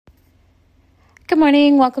Good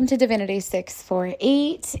morning. Welcome to Divinity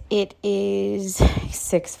 648. It is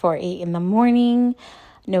 6:48 in the morning,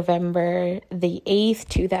 November the 8th,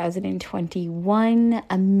 2021.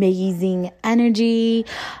 Amazing energy.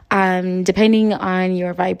 Depending on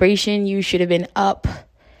your vibration, you should have been up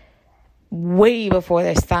way before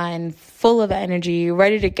the sun, full of energy,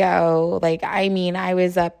 ready to go. I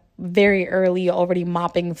was up very early, already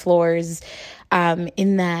mopping floors,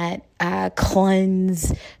 in that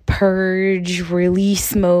cleanse, purge,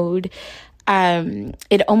 release mode.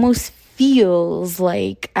 It almost feels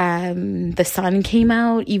like the sun came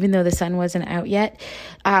out, even though the sun wasn't out yet.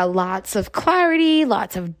 Lots of clarity,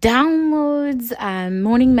 lots of downloads.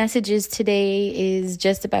 Morning messages today is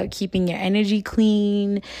just about keeping your energy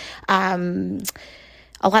clean.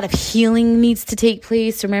 A lot of healing needs to take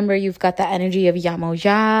place. Remember, you've got the energy of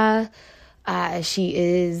Yamoja. She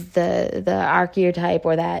is the archetype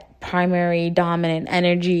or that primary dominant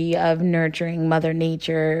energy of nurturing Mother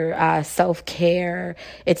Nature, self-care.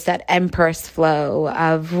 It's that Empress flow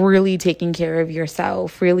of really taking care of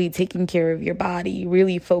yourself, really taking care of your body,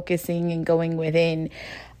 really focusing and going within,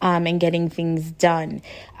 and getting things done.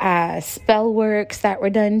 Spell works that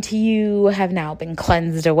were done to you have now been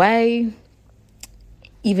cleansed away.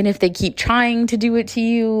 Even if they keep trying to do it to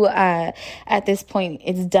you, at this point,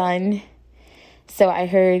 it's done. So I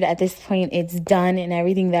heard at this point it's done, and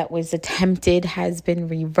everything that was attempted has been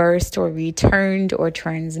reversed or returned or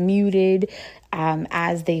transmuted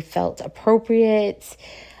as they felt appropriate.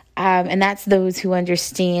 And that's those who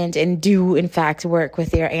understand and do, in fact, work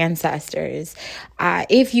with their ancestors.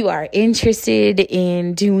 If you are interested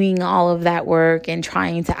in doing all of that work and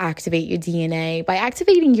trying to activate your DNA, by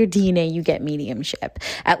activating your DNA, you get mediumship,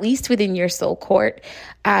 at least within your soul court.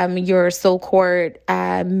 Your soul court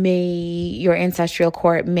your ancestral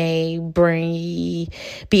court may be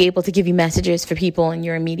able to give you messages for people in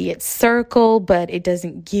your immediate circle, but it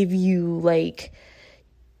doesn't give you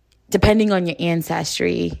depending on your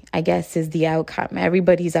ancestry, I guess, is the outcome.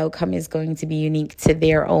 Everybody's outcome is going to be unique to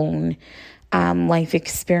their own life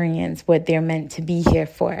experience, what they're meant to be here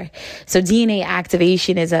for. So DNA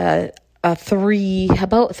activation is about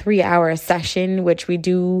 3-hour session, which we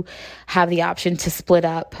do have the option to split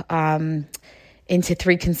up into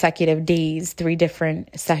 3 consecutive days, 3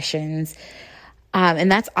 different sessions.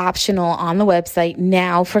 And that's optional on the website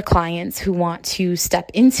now for clients who want to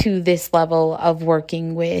step into this level of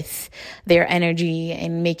working with their energy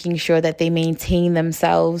and making sure that they maintain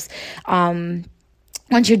themselves. Once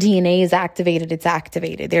your DNA is activated, it's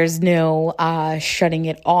activated. There's no shutting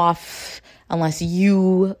it off unless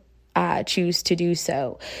you choose to do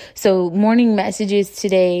so. So morning messages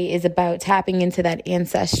today is about tapping into that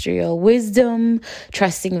ancestral wisdom,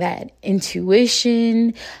 trusting that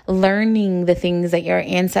intuition, learning the things that your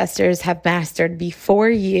ancestors have mastered before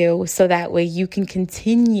you, so that way you can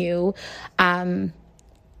continue to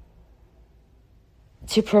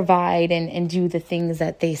provide and do the things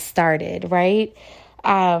that they started, right?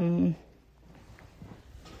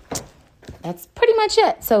 That's pretty much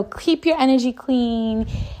it. So keep your energy clean,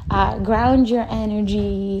 ground your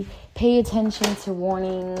energy, pay attention to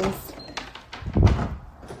warnings.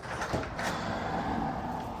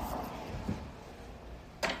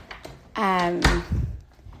 And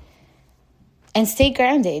stay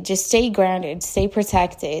grounded. Just stay grounded, stay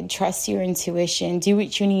protected, trust your intuition, do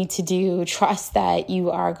what you need to do, trust that you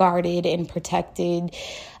are guarded and protected.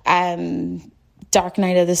 Dark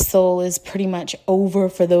night of the soul is pretty much over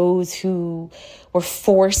for those who were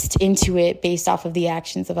forced into it based off of the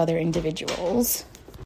actions of other individuals.